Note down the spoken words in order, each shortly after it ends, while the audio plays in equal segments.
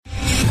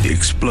The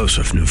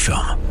explosive new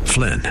film,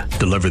 Flynn,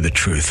 deliver the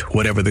truth,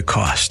 whatever the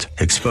cost,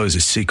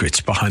 exposes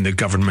secrets behind the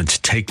government's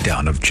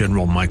takedown of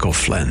General Michael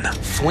Flynn.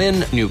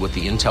 Flynn knew what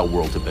the intel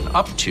world had been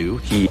up to.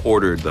 He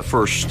ordered the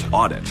first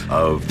audit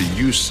of the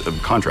use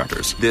of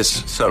contractors.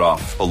 This set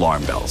off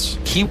alarm bells.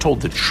 He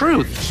told the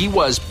truth. He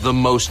was the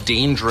most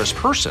dangerous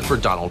person for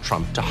Donald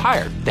Trump to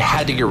hire. They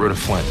had to get rid of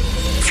Flynn.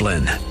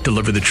 Flynn,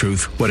 deliver the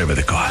truth, whatever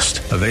the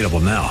cost. Available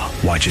now.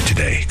 Watch it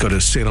today. Go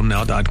to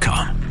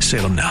salemnow.com.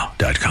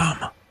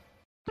 salemnow.com.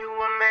 You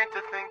were meant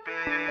to think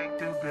big,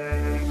 too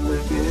big,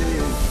 big.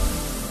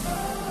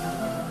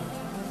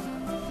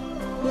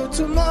 But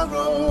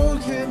tomorrow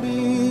can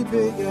be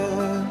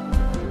bigger.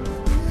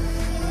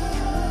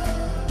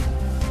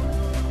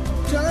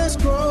 Just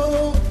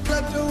grow,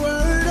 let the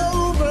word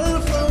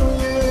overflow,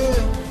 yeah.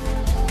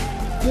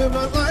 Live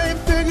a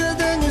life bigger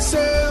than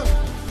yourself.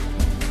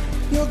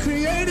 You're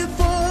created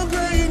for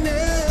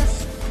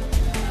greatness.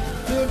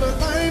 Live a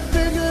life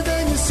bigger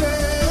than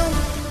yourself.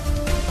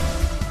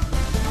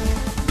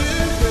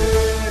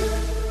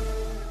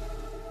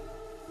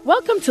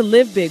 Welcome to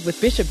Live Big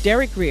with Bishop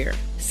Derek Grier,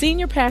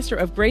 Senior Pastor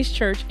of Grace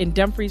Church in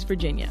Dumfries,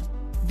 Virginia.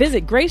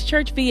 Visit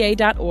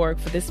gracechurchva.org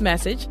for this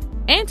message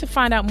and to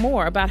find out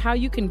more about how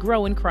you can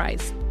grow in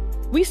Christ.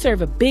 We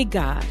serve a big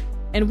God,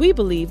 and we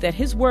believe that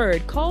His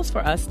Word calls for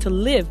us to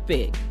live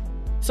big.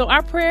 So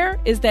our prayer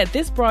is that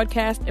this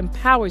broadcast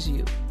empowers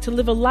you to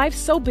live a life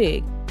so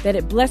big that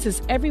it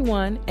blesses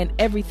everyone and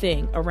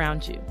everything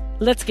around you.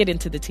 Let's get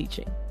into the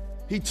teaching.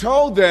 He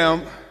told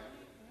them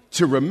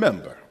to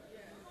remember.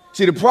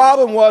 See, the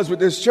problem was with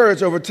this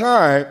church over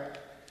time,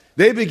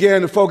 they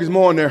began to focus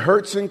more on their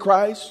hurts in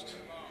Christ,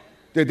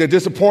 their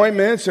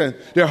disappointments and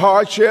their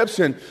hardships.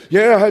 And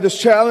I had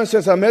this challenge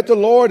since I met the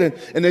Lord.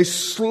 And they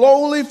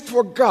slowly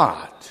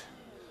forgot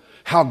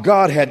how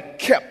God had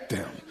kept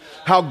them,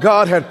 how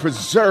God had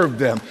preserved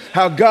them,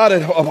 how God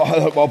had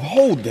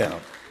upheld them.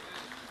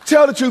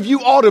 Tell the truth, you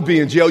ought to be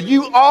in jail.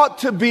 You ought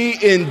to be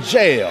in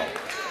jail.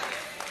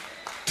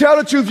 Tell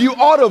the truth, you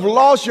ought to have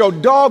lost your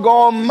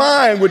doggone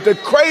mind with the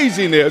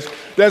craziness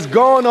that's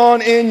going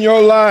on in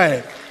your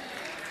life.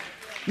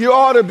 You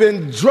ought to have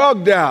been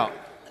drugged out,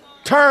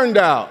 turned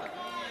out,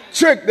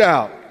 tricked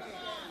out.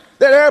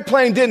 That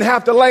airplane didn't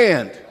have to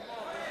land.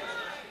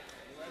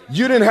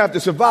 You didn't have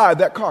to survive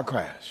that car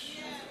crash.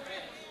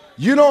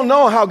 You don't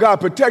know how God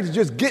protected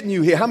just getting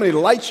you here, how many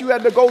lights you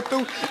had to go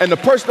through, and the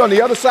person on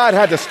the other side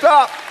had to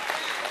stop.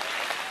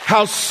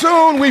 How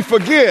soon we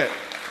forget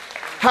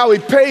how He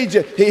paid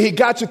you. He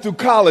got you through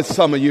college,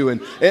 some of you,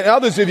 and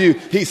others of you,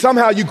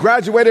 somehow you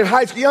graduated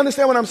high school. You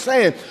understand what I'm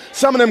saying?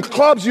 Some of them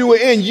clubs you were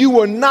in, you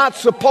were not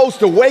supposed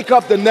to wake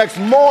up the next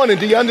morning.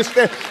 Do you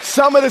understand?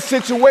 Some of the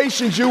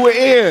situations you were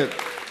in,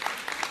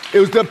 it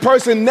was the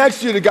person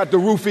next to you that got the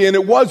roofie, and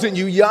it wasn't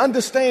you. You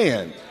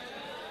understand?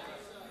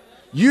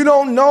 You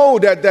don't know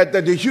that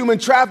the human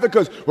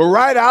traffickers were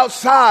right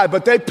outside,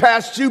 but they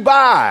passed you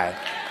by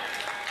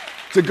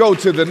to go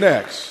to the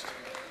next.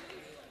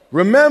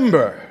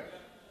 Remember.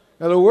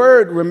 Now, the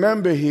word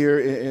remember here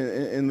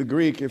in the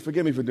Greek, and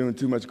forgive me for doing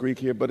too much Greek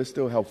here, but it's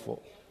still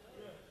helpful.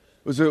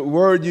 It was a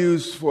word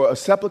used for a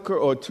sepulcher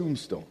or a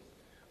tombstone,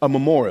 a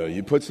memorial.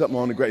 You put something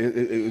on the grave.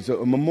 It was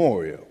a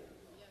memorial.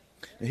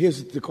 And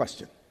here's the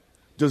question.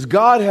 Does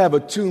God have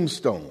a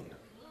tombstone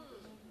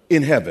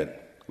in heaven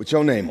with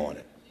your name on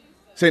it?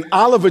 Saying,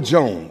 Oliver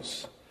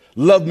Jones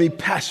loved me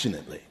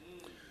passionately,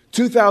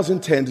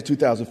 2010 to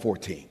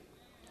 2014,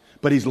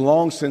 but he's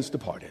long since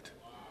departed.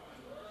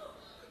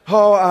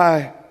 Oh,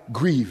 I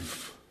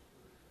grieve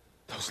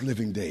those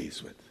living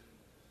days with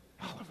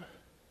Oliver.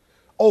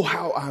 Oh,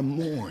 how I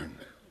mourn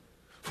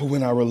for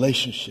when our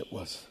relationship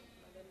was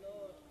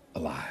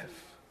alive.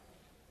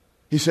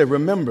 He said,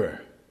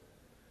 remember,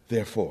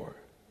 therefore,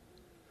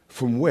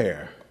 from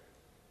where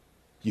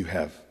you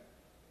have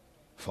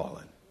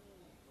fallen.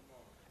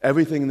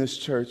 Everything in this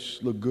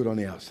church looked good on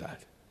the outside,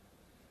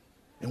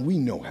 and we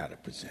know how to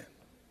present.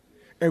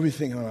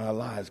 Everything in our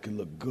lives can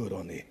look good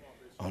on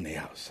the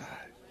outside.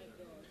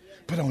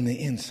 But on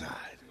the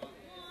inside,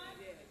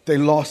 they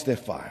lost their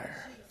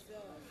fire.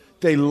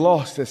 They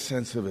lost their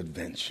sense of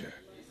adventure.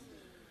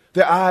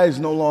 Their eyes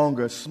no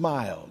longer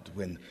smiled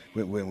when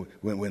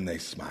they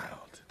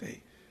smiled.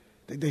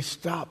 They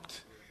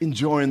stopped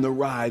enjoying the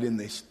ride and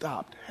they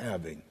stopped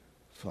having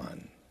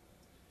fun.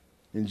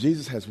 And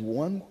Jesus has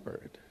one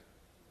word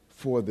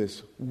for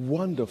this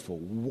wonderful,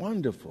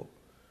 wonderful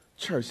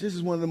church. This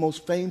is one of the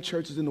most famed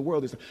churches in the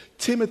world.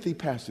 Timothy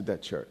pastored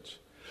that church.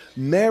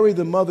 Mary,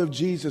 the mother of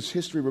Jesus,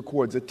 history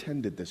records,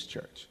 attended this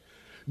church.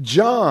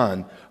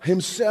 John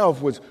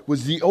himself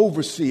was the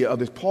overseer of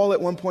this. Paul at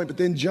one point, but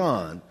then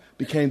John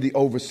became the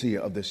overseer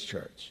of this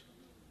church.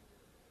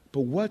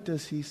 But what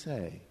does he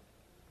say?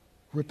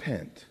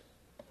 Repent.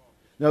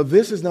 Now,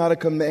 this is not a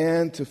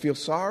command to feel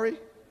sorry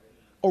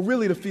or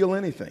really to feel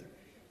anything.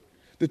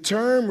 The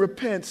term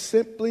repent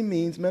simply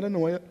means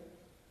metanoia,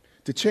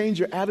 to change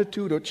your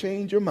attitude or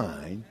change your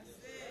mind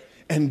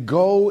and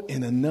go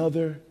in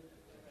another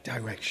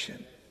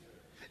direction.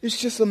 It's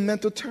just a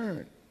mental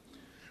turn.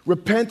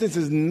 Repentance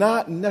is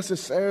not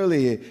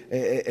necessarily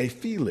a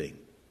feeling.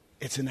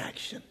 It's an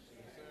action.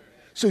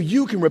 So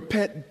you can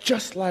repent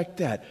just like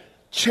that.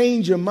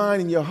 Change your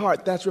mind and your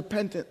heart. That's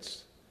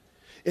repentance.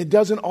 It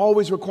doesn't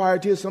always require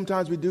tears.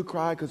 Sometimes we do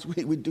cry because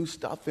we do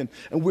stuff and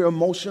we're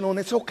emotional, and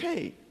it's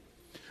okay.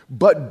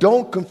 But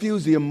don't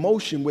confuse the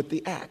emotion with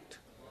the act.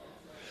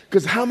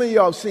 Because how many of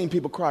y'all have seen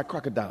people cry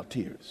crocodile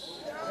tears?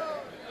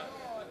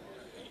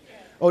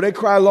 Oh, they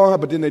cry long,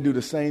 but then they do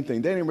the same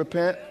thing. They didn't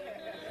repent.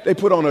 They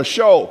put on a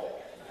show.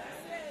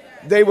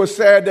 They were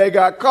sad they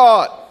got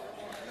caught.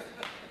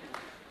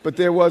 But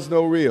there was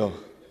no real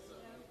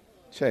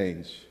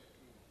change.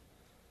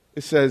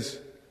 It says,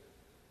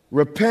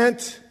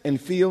 repent and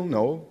feel,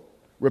 no.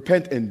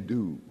 Repent and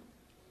do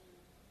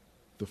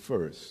the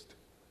first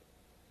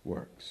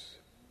works.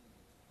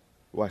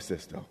 Watch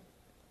this, though.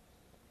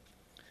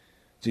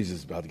 Jesus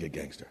is about to get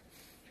gangster.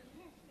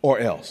 Or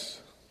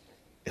else.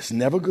 It's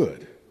never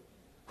good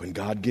when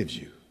God gives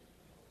you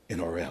an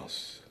or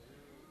else.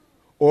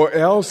 Or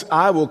else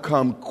I will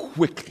come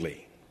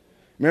quickly.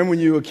 Remember when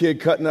you were a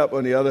kid cutting up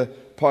on the other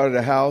part of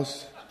the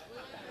house?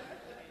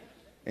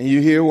 And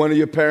you hear one of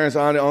your parents,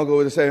 aunt, or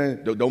uncle,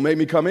 saying, don't make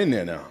me come in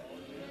there now.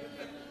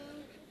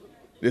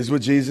 This is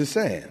what Jesus is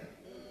saying.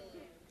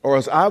 Or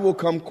else I will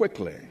come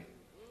quickly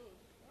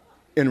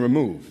and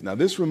remove. Now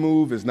this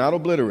remove is not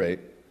obliterate,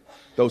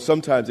 though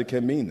sometimes it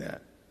can mean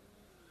that.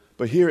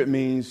 But here it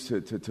means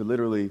to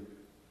literally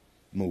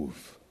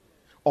move.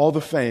 All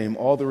the fame,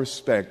 all the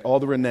respect, all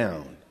the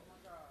renown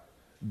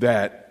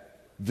that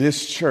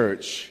this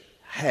church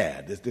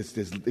had.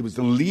 It was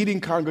the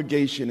leading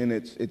congregation in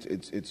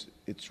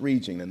its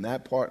region, in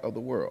that part of the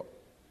world.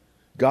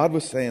 God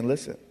was saying,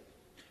 listen,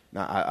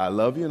 now I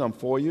love you and I'm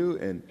for you,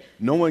 and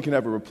no one can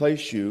ever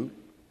replace you,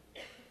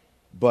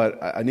 but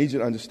I need you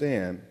to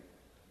understand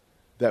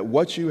that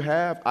what you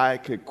have, I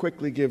could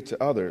quickly give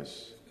to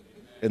others,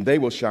 and they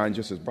will shine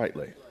just as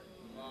brightly.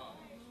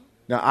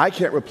 Now, I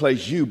can't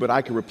replace you, but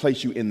I can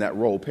replace you in that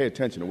role. Pay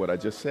attention to what I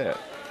just said.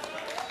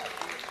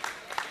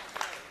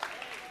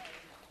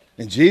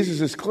 And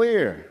Jesus is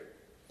clear.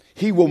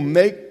 He will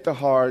make the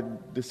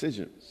hard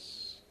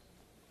decisions.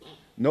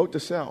 Note to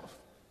self.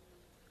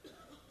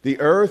 The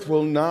earth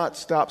will not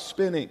stop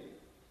spinning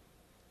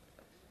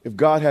if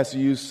God has to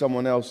use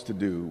someone else to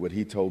do what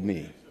he told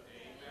me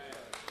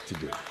to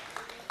do.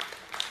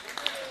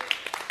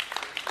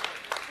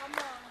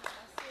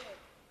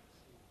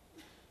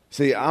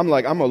 See, I'm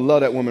going to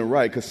love that woman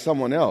right because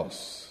someone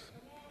else.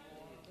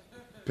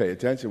 Pay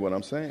attention to what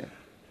I'm saying.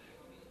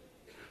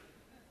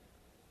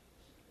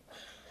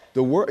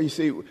 The world, you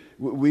see,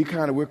 we're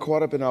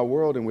caught up in our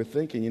world and we're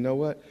thinking, you know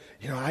what?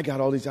 I got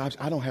all these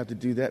options. I don't have to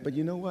do that. But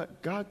you know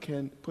what? God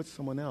can put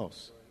someone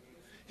else.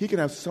 He can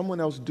have someone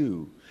else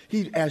do.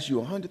 He asked you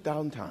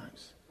 100,000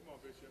 times.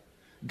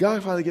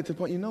 God finally gets to the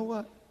point, you know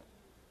what?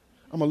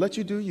 I'm going to let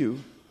you do you,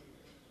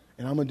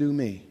 and I'm going to do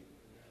me.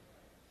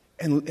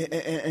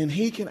 And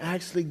he can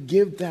actually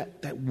give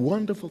that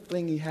wonderful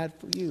thing he had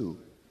for you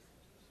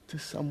to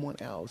someone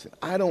else.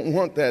 I don't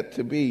want that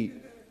to be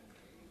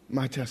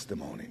my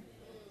testimony.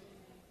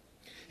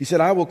 He said,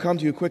 I will come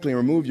to you quickly and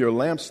remove your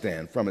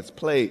lampstand from its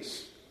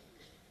place.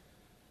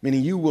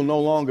 Meaning you will no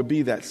longer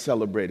be that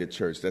celebrated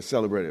church, that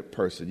celebrated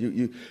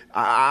person.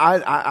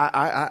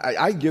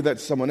 I give that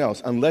to someone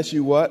else unless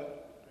you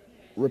what?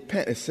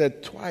 Repent. It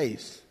said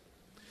twice.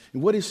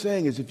 And what he's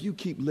saying is if you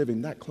keep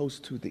living that close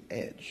to the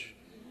edge,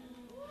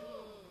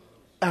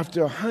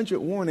 after 100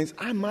 warnings,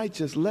 I might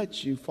just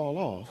let you fall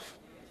off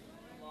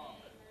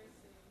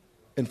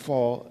and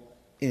fall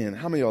in.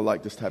 How many of y'all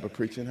like this type of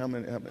preaching? How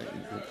many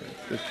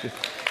just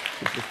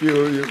a few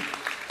of you.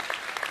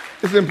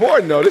 It's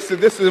important, though. This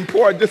is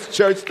important. This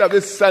church stuff,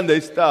 this Sunday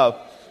stuff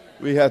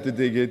we have to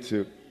dig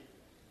into.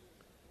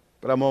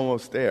 But I'm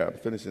almost there. I'm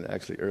finishing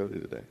actually early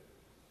today.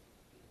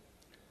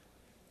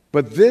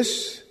 But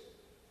this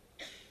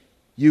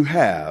you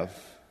have,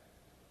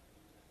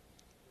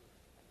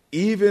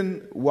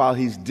 even while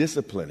he's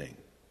disciplining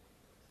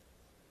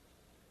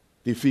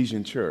the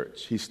Ephesian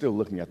church, he's still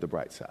looking at the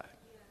bright side.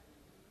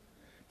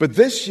 But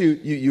this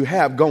you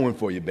have going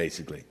for you,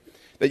 basically.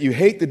 That you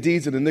hate the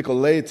deeds of the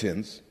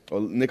Nicolaitans,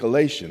 or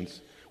Nicolaitans,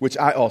 which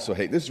I also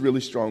hate. This is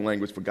really strong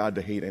language for God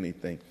to hate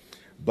anything.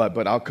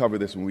 But I'll cover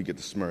this when we get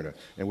to Smyrna,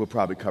 and we'll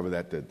probably cover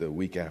that the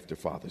week after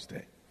Father's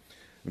Day.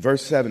 In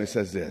verse 7, it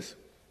says this.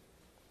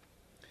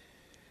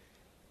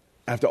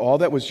 After all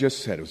that was just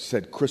said, it was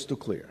said crystal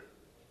clear.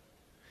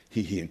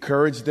 He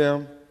encouraged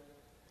them,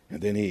 and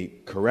then he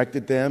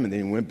corrected them, and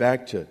then he went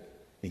back to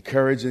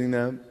encouraging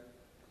them.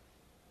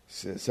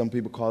 Some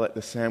people call it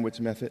the sandwich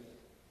method.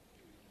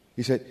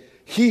 He said,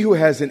 he who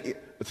has the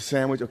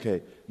sandwich,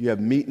 okay, you have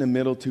meat in the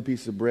middle, 2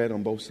 pieces of bread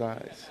on both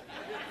sides.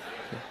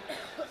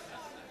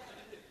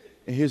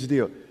 And here's the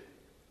deal.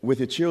 With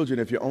your children,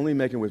 if you're only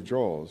making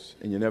withdrawals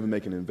and you're never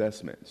making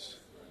investments,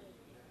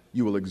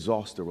 you will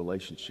exhaust the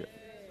relationship.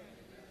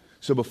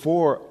 So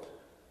before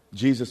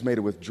Jesus made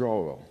a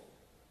withdrawal,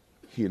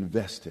 he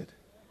invested.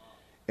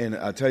 And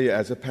I tell you,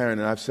 as a parent,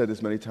 and I've said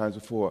this many times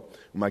before,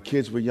 when my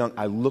kids were young,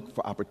 I looked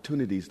for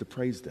opportunities to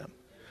praise them.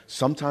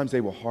 Sometimes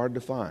they were hard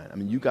to find. I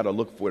mean, you got to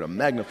look for it, a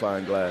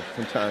magnifying glass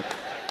sometimes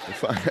to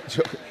find that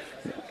joke.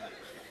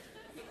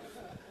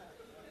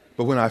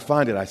 But when I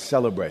find it, I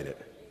celebrate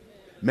it,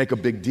 make a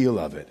big deal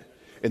of it.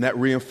 And that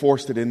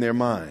reinforced it in their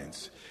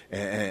minds.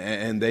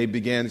 And they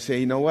began to say,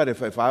 you know what,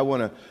 if I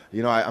want to,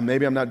 you know,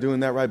 maybe I'm not doing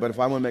that right, but if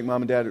I want to make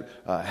mom and dad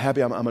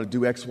happy, I'm going to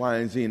do X, Y,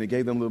 and Z. And it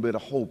gave them a little bit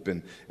of hope,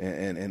 and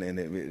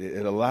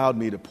it allowed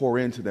me to pour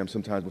into them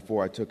sometimes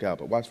before I took out.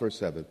 But watch verse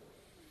 7. It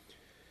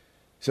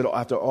said,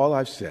 after all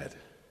I've said,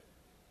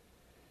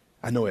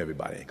 I know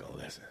everybody ain't going to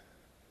listen.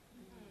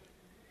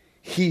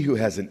 He who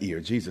has an ear,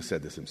 Jesus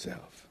said this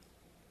himself,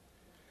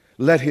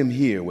 let him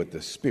hear what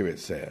the Spirit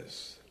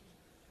says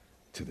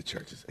to the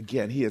churches.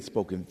 Again, he had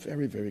spoken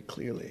very, very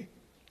clearly.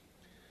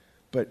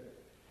 But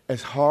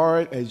as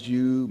hard as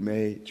you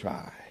may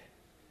try,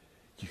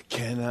 you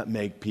cannot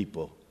make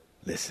people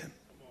listen.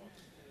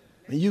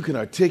 I mean, you can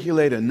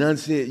articulate,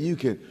 enunciate, you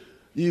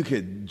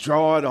can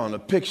draw it on a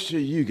picture,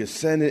 you can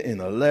send it in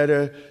a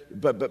letter,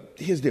 but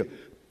here's the deal.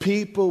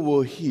 People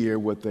will hear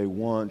what they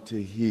want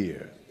to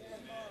hear.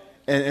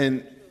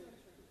 And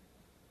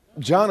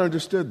John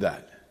understood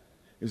that.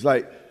 It's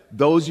like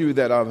those of you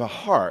that have a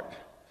heart,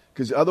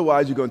 because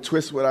otherwise you're going to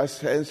twist what I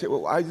say and say,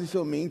 well, why is he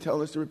so mean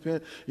telling us to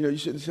repent? You know, you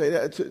shouldn't say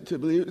that to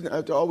believe.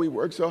 After all, we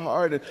work so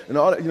hard and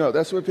all that. You know,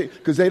 that's what people,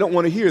 because they don't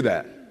want to hear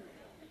that.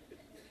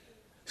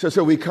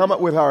 So we come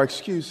up with our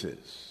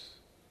excuses.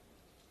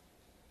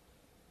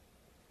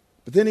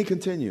 But then he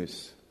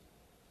continues.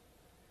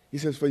 He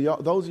says, for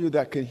those of you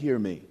that can hear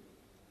me,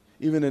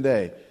 even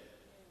today,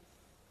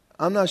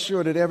 I'm not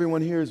sure that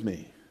everyone hears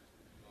me.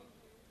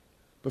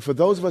 But for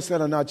those of us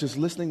that are not just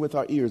listening with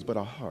our ears, but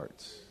our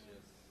hearts,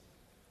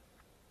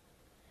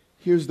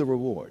 here's the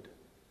reward.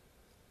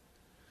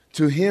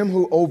 To him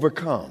who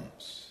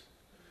overcomes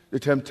the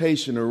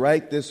temptation to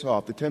write this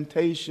off, the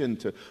temptation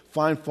to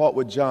find fault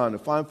with John, to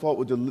find fault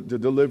with the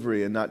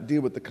delivery and not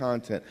deal with the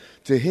content,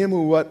 to him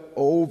who what?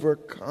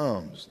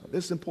 Overcomes. Now,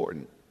 this is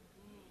important.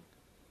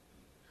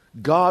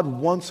 God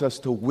wants us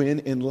to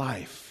win in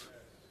life.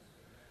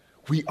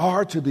 We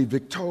are to be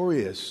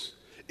victorious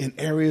in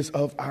areas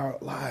of our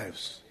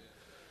lives.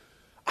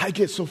 I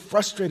get so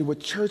frustrated with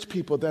church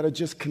people that are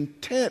just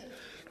content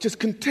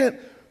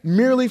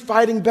merely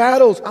fighting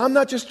battles. I'm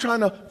not just trying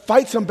to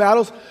fight some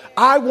battles.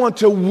 I want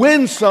to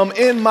win some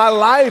in my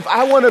life.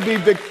 I want to be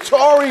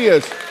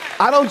victorious.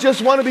 I don't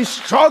just want to be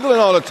struggling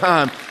all the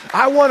time.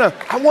 I want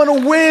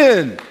to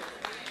win. Do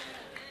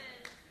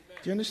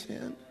you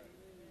understand?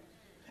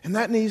 And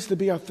that needs to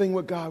be our thing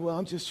with God. Well,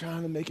 I'm just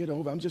trying to make it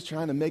over. I'm just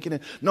trying to make it in.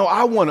 No,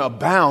 I want to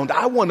abound.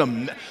 I don't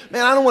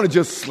want to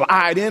just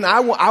slide in. I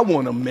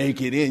want to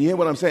make it in. You hear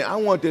what I'm saying? I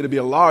want there to be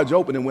a large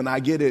opening when I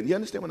get in. You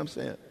understand what I'm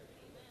saying?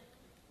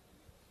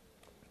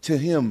 To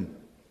him,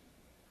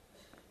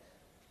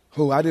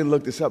 who I didn't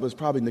look this up, it's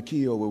probably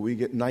Nikio where we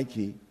get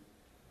Nike,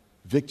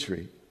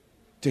 victory.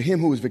 To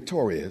him who is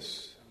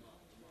victorious,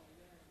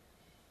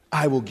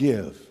 I will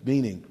give.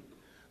 Meaning,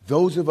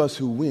 those of us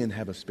who win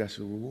have a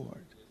special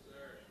reward.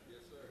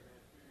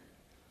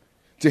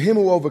 To him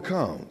who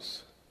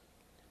overcomes,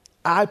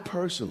 I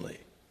personally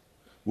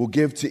will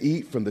give to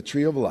eat from the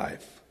tree of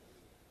life,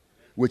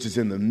 which is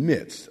in the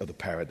midst of the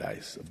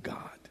paradise of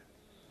God.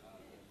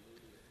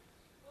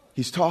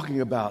 He's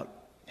talking about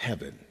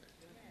heaven.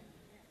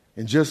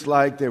 And just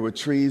like there were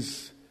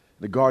trees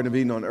in the Garden of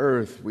Eden on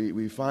earth,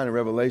 we find in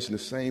Revelation the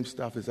same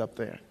stuff is up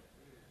there.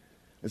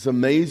 It's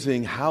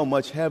amazing how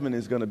much heaven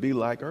is going to be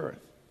like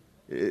earth.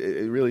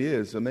 It really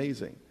is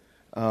amazing.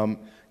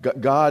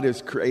 God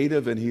is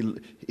creative, and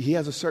he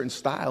has a certain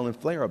style and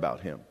flair about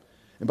him.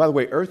 And by the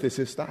way, earth is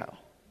his style.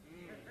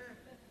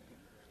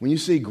 When you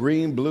see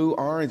green, blue,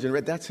 orange, and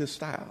red, that's his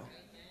style.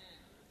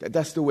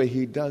 That's the way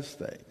he does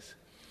things.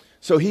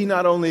 So he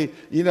not only,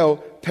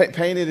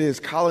 painted his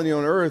colony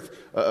on earth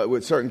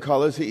with certain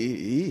colors,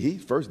 he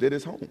first did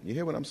his home. You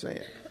hear what I'm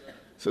saying?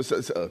 So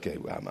okay,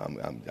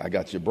 I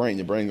got your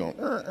brain going.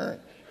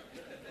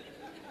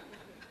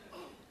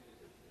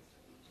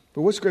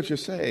 But what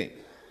Scripture's saying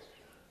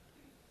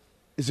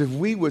is if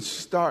we would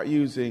start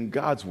using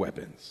God's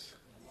weapons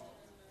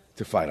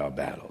to fight our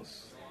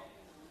battles,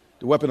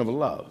 the weapon of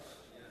love,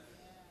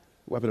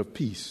 the weapon of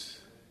peace,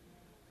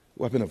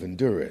 the weapon of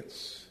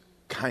endurance,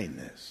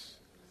 kindness,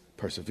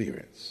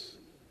 perseverance,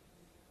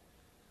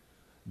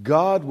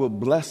 God will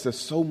bless us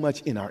so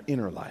much in our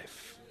inner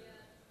life.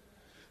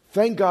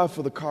 Thank God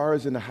for the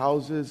cars and the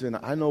houses, and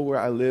I know where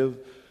I live,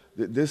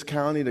 this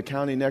county, the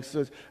county next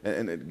to us,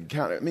 and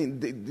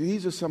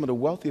these are some of the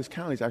wealthiest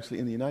counties actually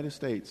in the United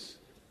States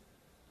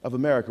of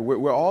America.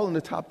 We're all in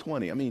the top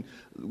 20. I mean,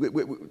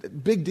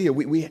 big deal.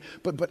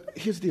 But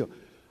here's the deal.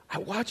 I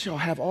watch y'all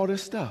have all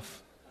this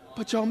stuff,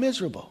 but y'all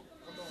miserable.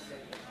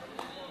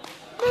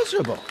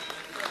 Miserable.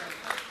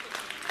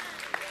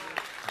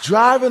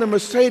 Driving a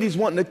Mercedes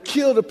wanting to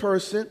kill the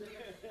person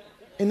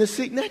in the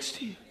seat next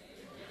to you.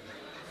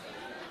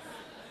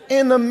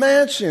 In the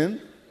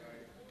mansion,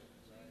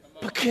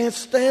 but can't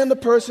stand the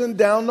person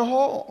down the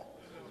hall.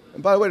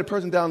 And by the way, the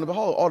person down the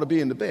hall ought to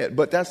be in the bed,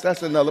 but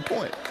that's another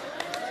point.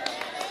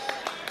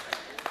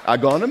 I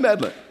go on to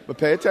Medlin. but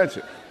pay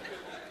attention.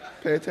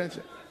 Pay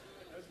attention.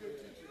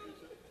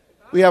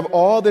 We have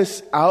all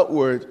this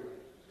outward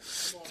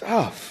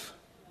stuff,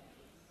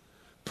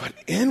 but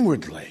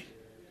inwardly,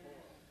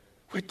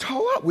 we're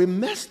tore up, we're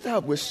messed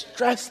up, we're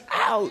stressed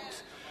out,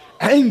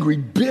 angry,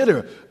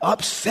 bitter,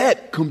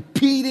 upset,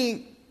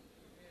 competing.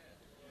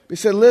 He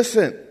said,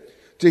 listen,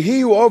 to he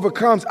who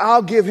overcomes,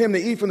 I'll give him to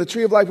eat from the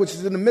tree of life, which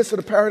is in the midst of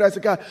the paradise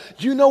of God.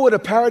 You know what the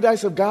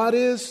paradise of God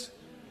is?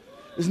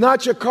 It's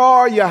not your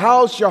car, your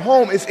house, your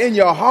home. It's in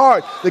your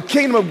heart. The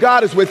kingdom of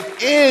God is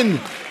within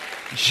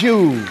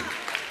you.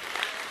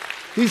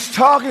 He's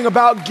talking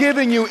about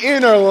giving you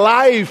inner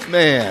life,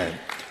 man.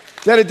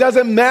 That it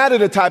doesn't matter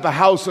the type of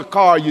house or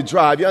car you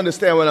drive. You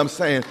understand what I'm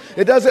saying?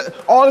 It doesn't,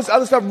 all this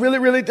other stuff really,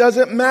 really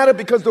doesn't matter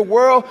because the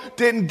world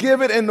didn't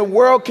give it and the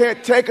world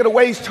can't take it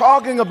away. He's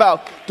talking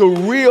about the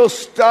real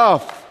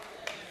stuff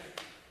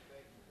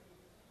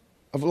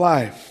of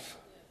life.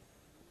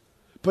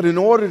 But in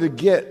order to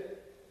get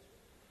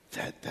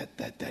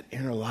that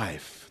inner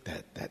life,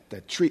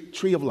 that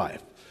tree of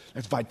life,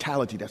 that's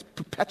vitality, that's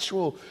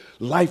perpetual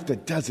life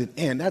that doesn't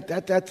end.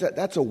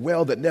 That's a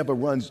well that never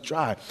runs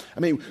dry. I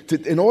mean,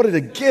 in order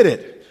to get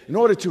it, in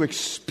order to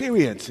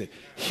experience it,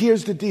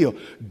 here's the deal.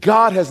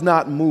 God has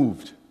not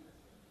moved.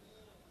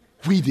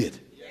 We did.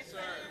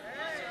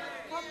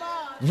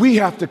 We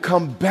have to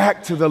come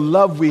back to the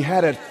love we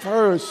had at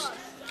first.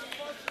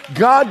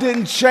 God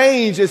didn't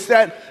change. It's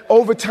that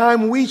over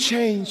time we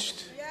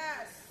changed.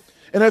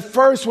 And at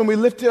first, when we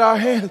lifted our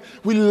hands,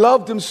 we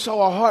loved him so.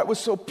 Our heart was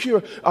so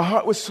pure. Our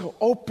heart was so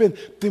open.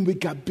 Then we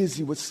got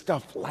busy with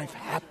stuff. Life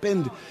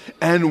happened,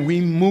 and we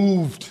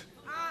moved.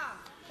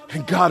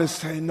 And God is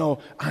saying, no,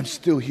 I'm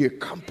still here.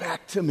 Come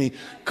back to me.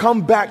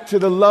 Come back to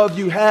the love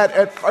you had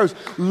at first.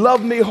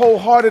 Love me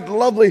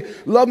wholeheartedly.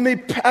 Love me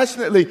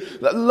passionately.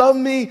 Love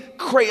me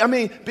crazy.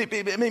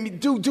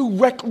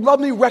 Love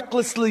me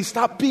recklessly.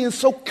 Stop being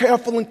so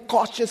careful and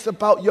cautious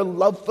about your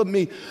love for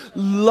me.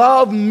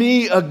 Love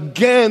me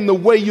again the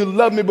way you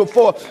loved me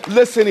before.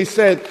 Listen, he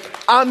said,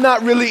 I'm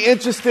not really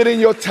interested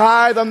in your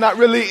tithe. I'm not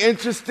really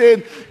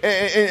interested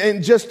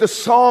in just the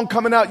song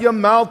coming out your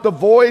mouth, the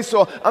voice,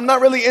 or I'm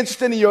not really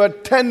interested in your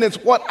attendance.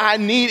 What I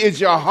need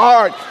is your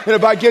heart. And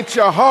if I get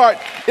your heart,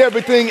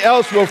 everything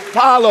else will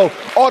follow.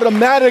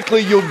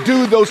 Automatically, you'll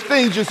do those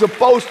things you're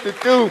supposed to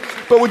do.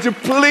 But would you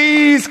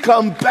please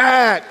come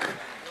back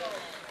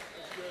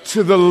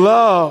to the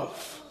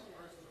love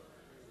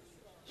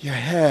you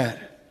had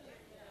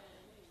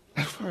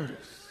at first?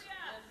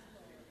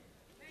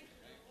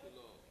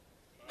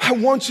 I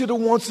want you to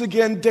once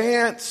again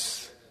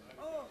dance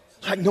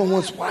like no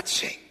one's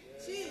watching.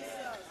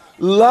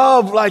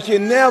 Love like you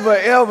never,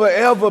 ever,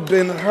 ever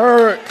been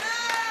hurt.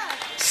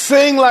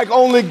 Sing like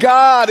only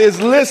God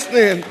is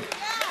listening.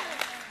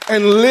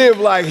 And live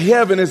like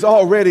heaven is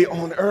already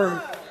on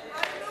earth.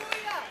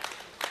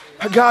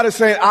 God is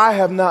saying, I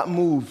have not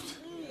moved.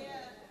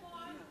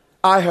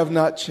 I have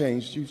not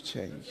changed. You've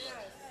changed.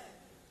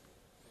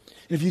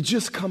 If you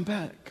just come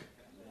back.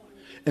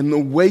 And the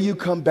way you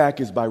come back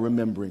is by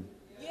remembering.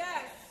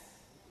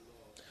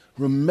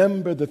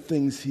 Remember the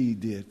things he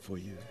did for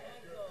you.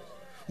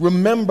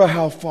 Remember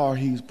how far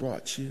he's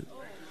brought you.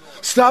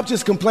 Stop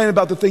just complaining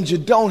about the things you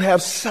don't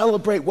have.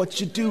 Celebrate what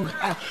you do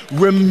have.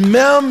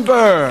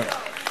 Remember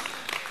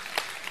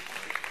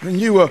when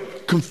you were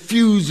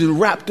confused and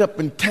wrapped up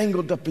and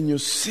tangled up in your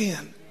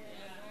sin.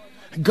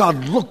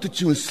 God looked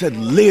at you and said,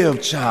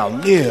 live,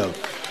 child,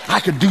 live. I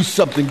could do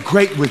something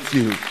great with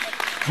you.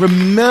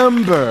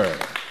 Remember.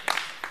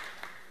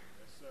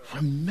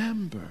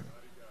 Remember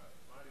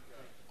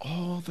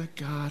all that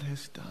God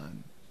has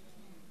done.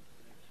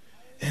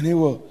 And it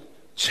will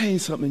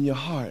change something in your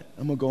heart.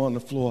 I'm going to go on the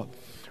floor.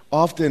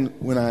 Often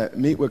when I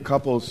meet with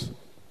couples,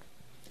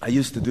 I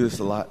used to do this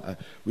a lot.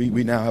 We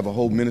now have a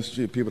whole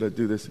ministry of people that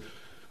do this.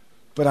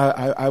 But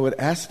I would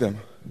ask them,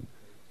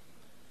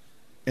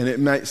 and it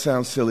might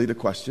sound silly to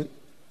question,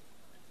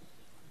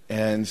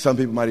 and some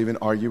people might even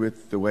argue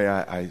with the way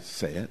I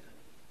say it.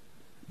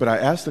 But I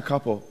asked the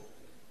couple,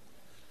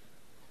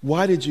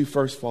 why did you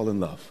first fall in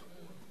love?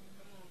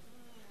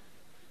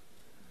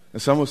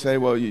 And some will say,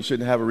 well, you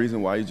shouldn't have a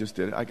reason why you just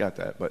did it. I got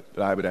that, but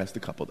I would ask the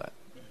couple that.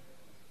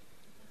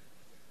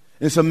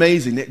 And it's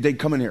amazing. They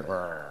come in here.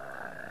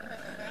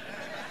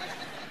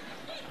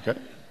 Okay?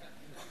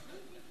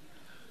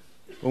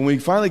 When we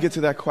finally get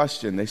to that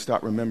question, they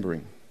start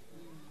remembering.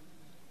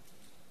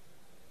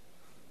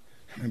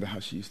 I remember how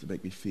she used to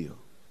make me feel.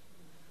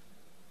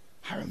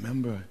 I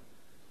remember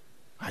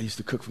I used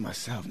to cook for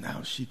myself.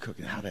 Now she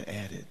cooking, how to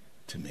add it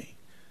to me.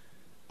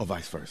 Or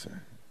vice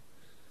versa.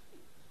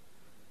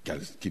 Got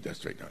to keep that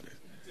straight nowadays.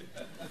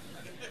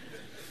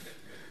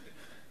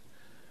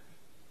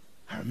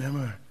 I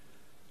remember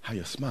how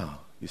your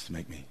smile used to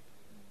make me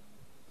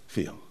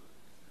feel.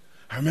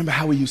 I remember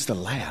how we used to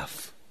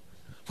laugh.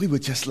 We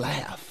would just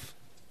laugh.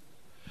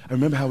 I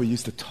remember how we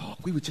used to talk.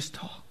 We would just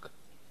talk.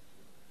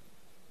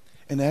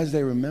 And as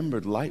they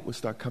remembered, light would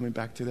start coming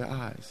back to their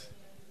eyes.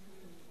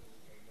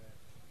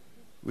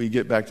 We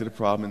get back to the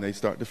problem and they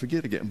start to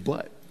forget again.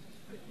 But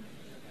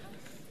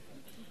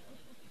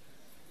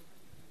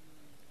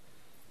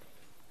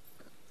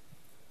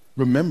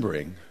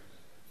remembering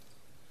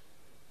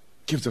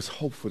gives us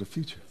hope for the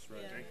future.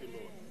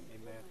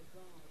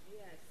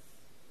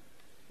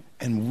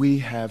 And we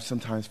have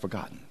sometimes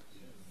forgotten.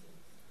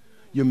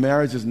 Your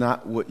marriage is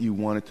not what you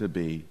want it to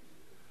be.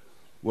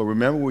 Well,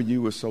 remember when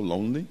you were so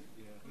lonely?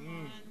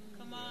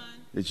 Come on.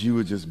 That you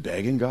were just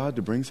begging God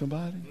to bring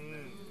somebody?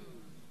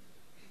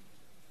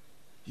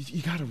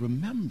 You got to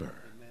remember.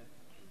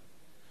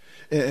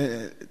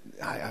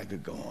 I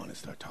could go on and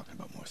start talking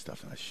about more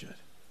stuff than I should.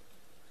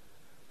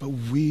 But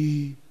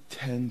we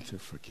tend to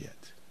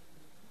forget.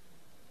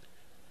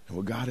 And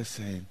what God is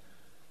saying,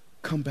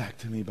 come back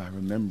to me by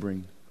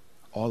remembering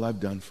all I've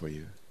done for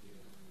you,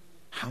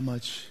 how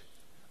much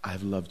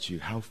I've loved you,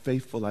 how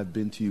faithful I've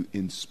been to you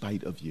in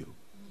spite of you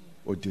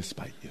or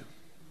despite you.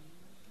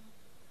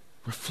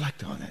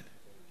 Reflect on it.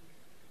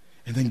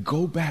 And then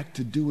go back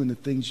to doing the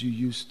things you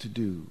used to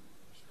do.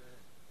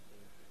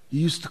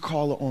 You used to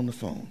call her on the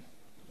phone.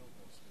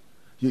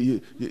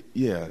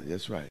 Yeah,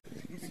 that's right.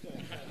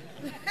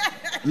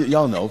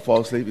 Y'all know,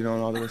 fall asleep, and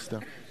all that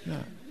stuff.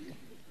 Yeah.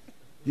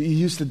 You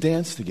used to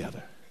dance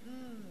together.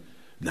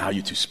 Now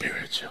you're too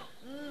spiritual.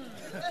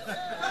 Come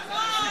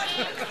on.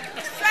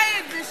 Say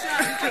it,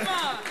 Bishop. Come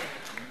on.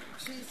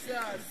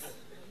 Jesus.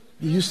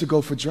 You used to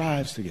go for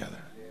drives together.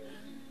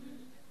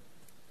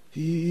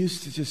 You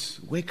used to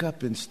just wake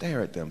up and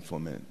stare at them for a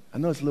minute. I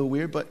know it's a little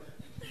weird, but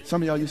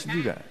some of y'all used to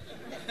do that.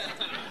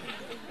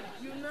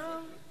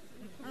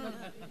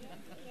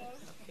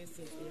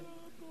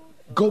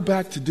 Go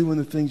back to doing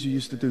the things you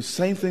used to do.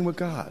 Same thing with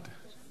God.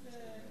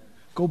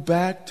 Go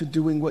back to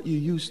doing what you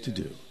used to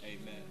do.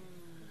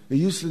 It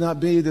used to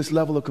not be this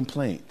level of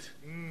complaint.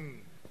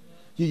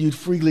 You'd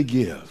freely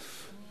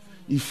give.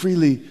 You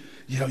freely,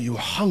 you were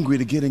hungry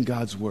to get in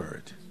God's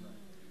word.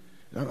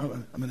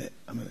 I'm going to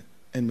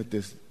end with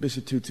this.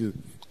 Bishop Tutu,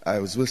 I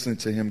was listening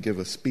to him give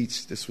a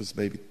speech. This was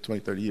maybe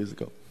 20, 30 years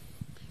ago.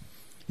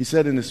 He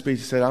said in the speech,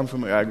 he said, I'm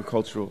from an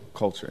agricultural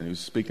culture. And he was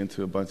speaking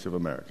to a bunch of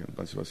Americans, a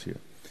bunch of us here.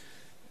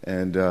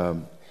 And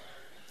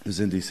it was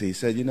in D.C. He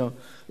said,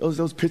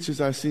 those pictures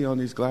I see on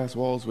these glass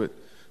walls with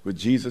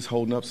Jesus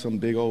holding up some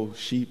big old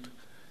sheep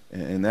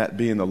and that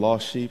being the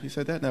lost sheep, he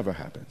said, that never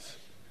happens.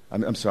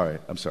 I'm sorry,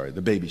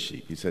 the baby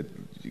sheep. He said,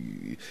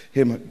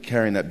 him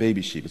carrying that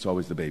baby sheep, it's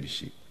always the baby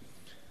sheep.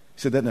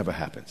 He said, that never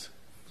happens.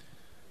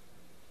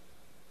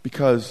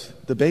 Because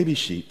the baby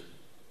sheep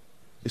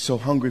is so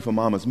hungry for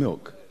mama's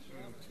milk,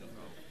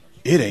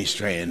 it ain't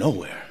straying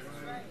nowhere.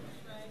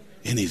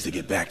 It needs to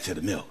get back to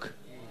the milk.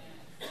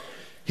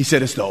 He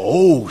said, it's the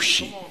old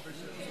sheep.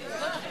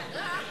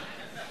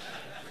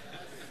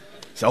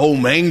 It's the old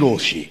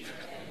mangled sheep.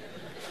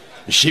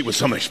 The sheep with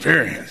some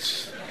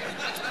experience.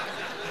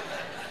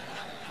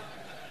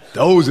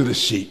 Those are the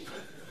sheep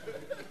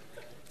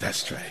that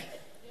stray.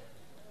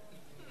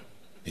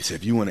 He said,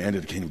 if you want to enter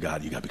the kingdom of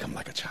God, you got to become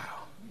like a child.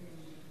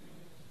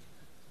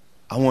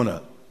 I want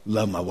to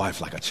love my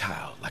wife like a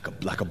child,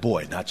 like a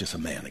boy, not just a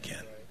man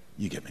again.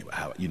 You get me?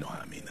 You know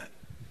how I mean that.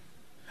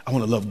 I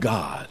want to love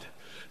God,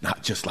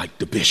 not just like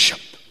the bishop,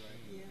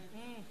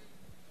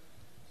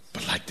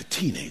 but like the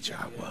teenager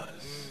I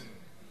was.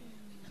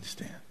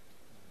 Understand?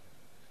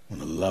 I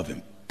want to love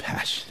him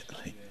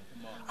passionately.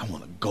 I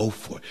want to go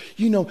for it.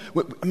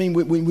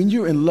 When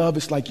you're in love,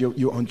 it's like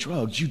you're on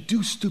drugs. You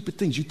do stupid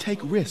things. You take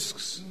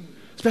risks,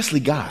 especially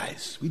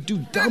guys. We do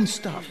dumb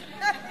stuff.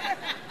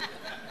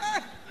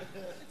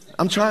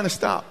 I'm trying to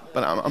stop,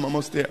 but I'm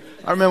almost there.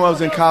 I remember I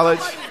was in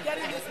college.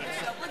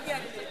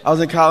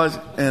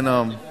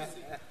 And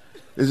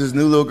there's this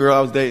new little girl I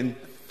was dating.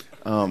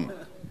 And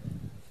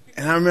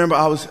I remember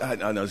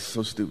I know it's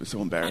so stupid, so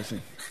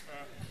embarrassing.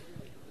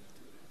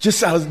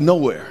 Just out of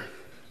nowhere,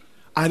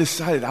 I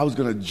decided I was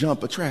going to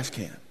jump a trash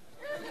can.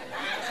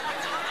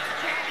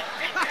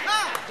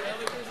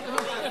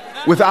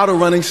 Without a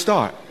running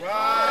start.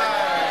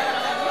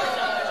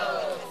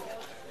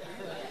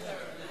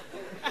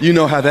 You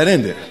know how that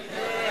ended.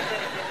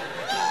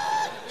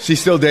 She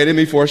still dated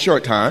me for a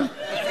short time.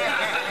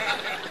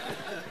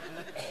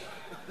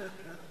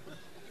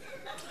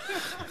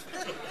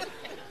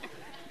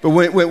 But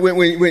when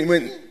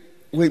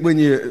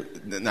you're,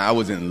 I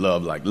wasn't in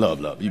love, like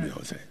love, you know what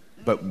I'm saying.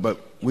 But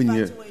when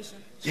you're,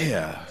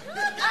 yeah.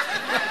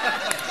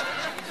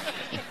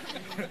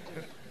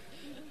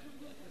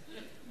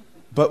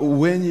 But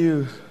when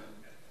you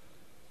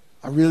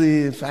are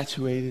really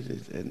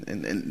infatuated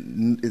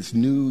and it's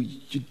new,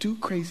 you do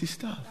crazy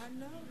stuff.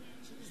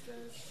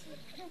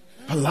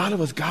 But a lot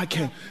of us, God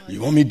can't.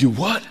 You want me to do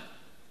what?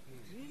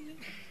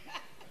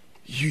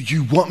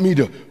 You want me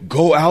to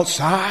go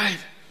outside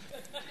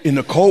in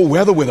the cold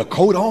weather with a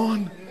coat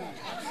on?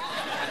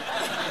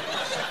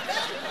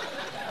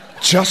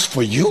 Just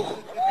for you?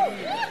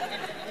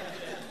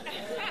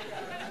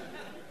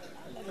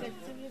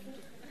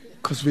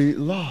 Because we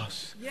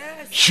lost.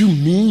 Yes. You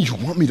mean you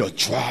want me to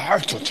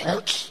drive to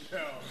church?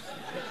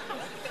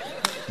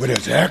 Where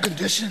there's air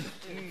conditioning?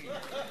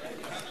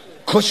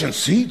 Cushion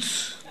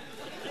seats?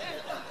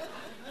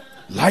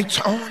 Lights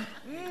on?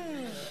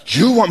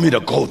 You want me to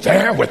go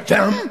there with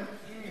them?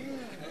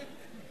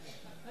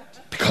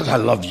 Because I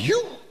love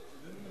you?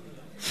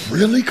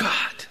 really,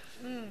 God?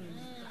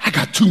 I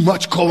got too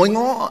much going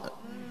on.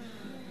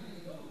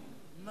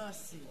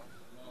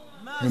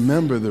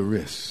 Remember the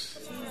risks.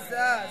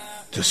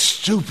 The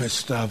stupid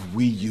stuff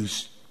we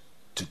used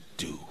to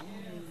do.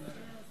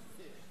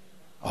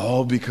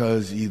 All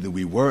because either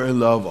we were in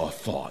love or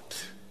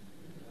thought,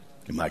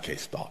 in my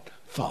case,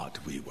 thought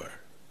we were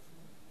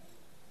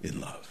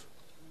in love.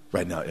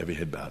 Right now, every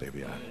head bowed,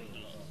 every eye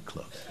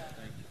closed.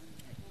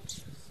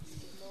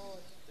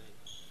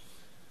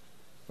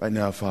 Right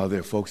now, Father, there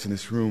are folks in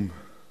this room.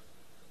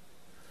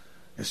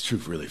 It's true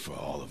really for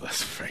all of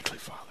us, frankly,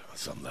 Father, on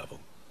some level.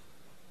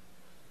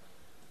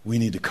 We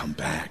need to come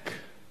back.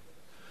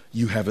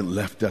 You haven't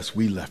left us,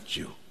 we left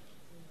you.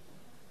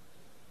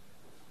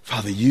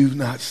 Father, you've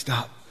not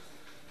stopped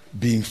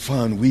being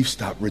fun, we've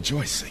stopped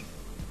rejoicing.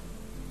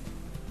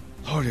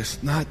 Lord,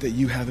 it's not that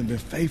you haven't been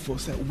faithful,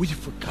 it's that we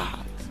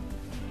forgot.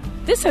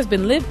 This has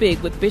been Live Big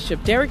with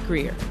Bishop Derek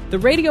Grier, the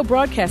radio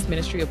broadcast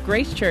ministry of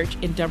Grace Church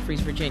in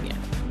Dumfries, Virginia.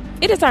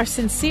 It is our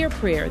sincere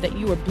prayer that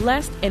you are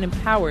blessed and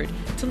empowered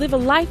to live a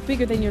life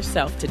bigger than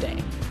yourself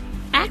today.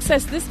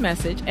 Access this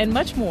message and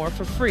much more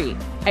for free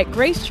at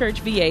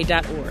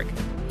gracechurchva.org.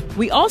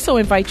 We also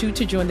invite you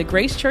to join the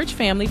Grace Church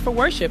family for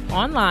worship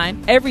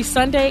online every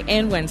Sunday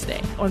and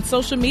Wednesday on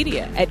social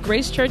media at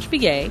Grace Church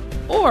VA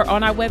or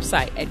on our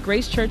website at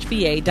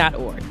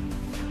gracechurchva.org.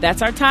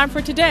 That's our time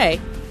for today.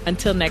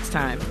 Until next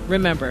time,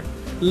 remember,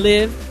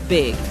 live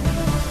big.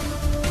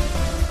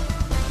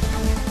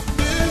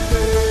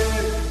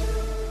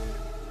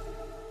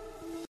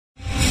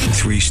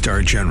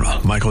 Three-star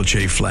General Michael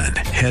J. Flynn,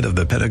 head of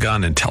the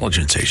Pentagon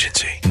Intelligence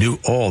Agency, knew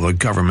all the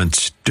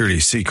government's dirty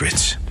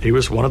secrets. He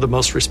was one of the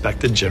most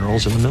respected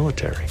generals in the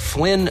military.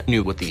 Flynn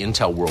knew what the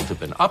intel world had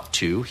been up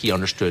to. He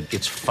understood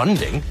its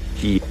funding.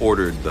 He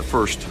ordered the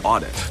first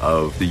audit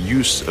of the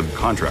use of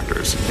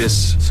contractors.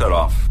 This set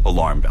off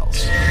alarm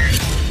bells.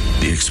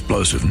 The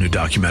explosive new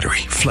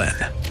documentary, Flynn,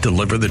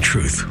 Deliver the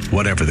Truth,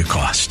 Whatever the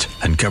Cost,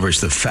 uncovers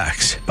the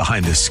facts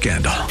behind this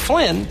scandal.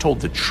 Flynn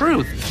told the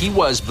truth. He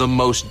was the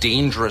most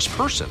dangerous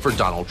person for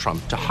Donald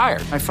Trump to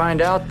hire. I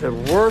find out the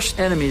worst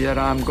enemy that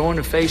I'm going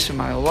to face in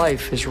my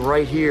life is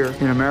right here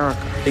in America.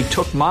 They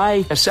took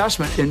my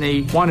assessment and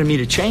they wanted me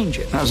to change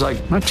it. And I was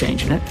like, I'm not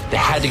changing it. They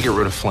had to get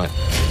rid of Flynn.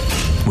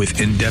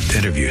 With in-depth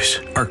interviews,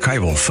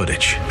 archival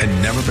footage,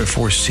 and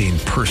never-before-seen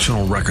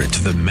personal records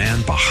of the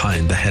man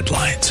behind the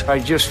headlines. I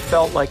just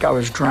felt like I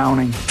was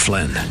drowning.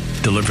 Flynn,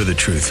 Deliver the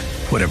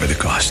Truth, Whatever the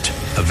Cost.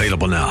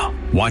 Available now.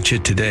 Watch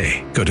it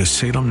today. Go to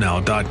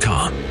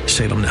salemnow.com.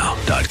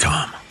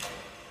 salemnow.com.